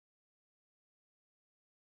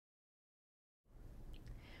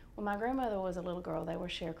When my grandmother was a little girl, they were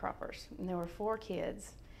sharecroppers, and there were 4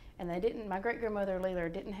 kids, and my great-grandmother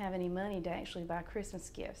Leela didn't have any money to actually buy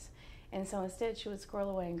Christmas gifts. And so instead she would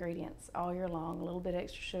squirrel away ingredients all year long, a little bit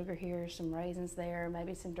extra sugar here, some raisins there,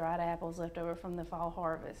 maybe some dried apples left over from the fall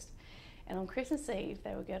harvest. And on Christmas Eve,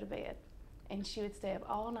 they would go to bed, and she would stay up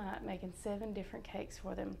all night making 7 different cakes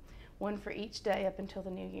for them, one for each day up until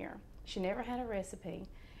the new year. She never had a recipe,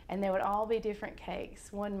 and they would all be different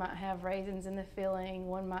cakes. One might have raisins in the filling,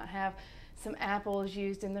 one might have some apples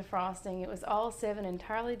used in the frosting. It was all 7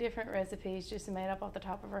 entirely different recipes just made up off the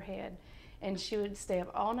top of her head. And she would stay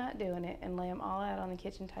up all night doing it and lay them all out on the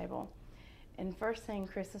kitchen table. And first thing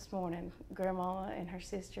Christmas morning, Grandma and her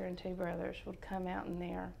sister and 2 brothers would come out in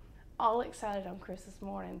there, all excited on Christmas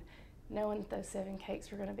morning, knowing that those 7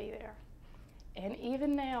 cakes were going to be there. And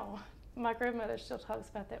even now, my grandmother still talks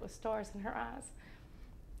about that with stars in her eyes.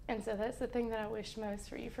 And so that's the thing that I wish most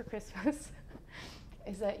for you for Christmas,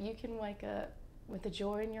 is that you can wake up with the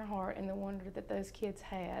joy in your heart and the wonder that those kids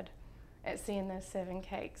had at seeing those 7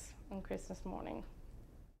 cakes on Christmas morning.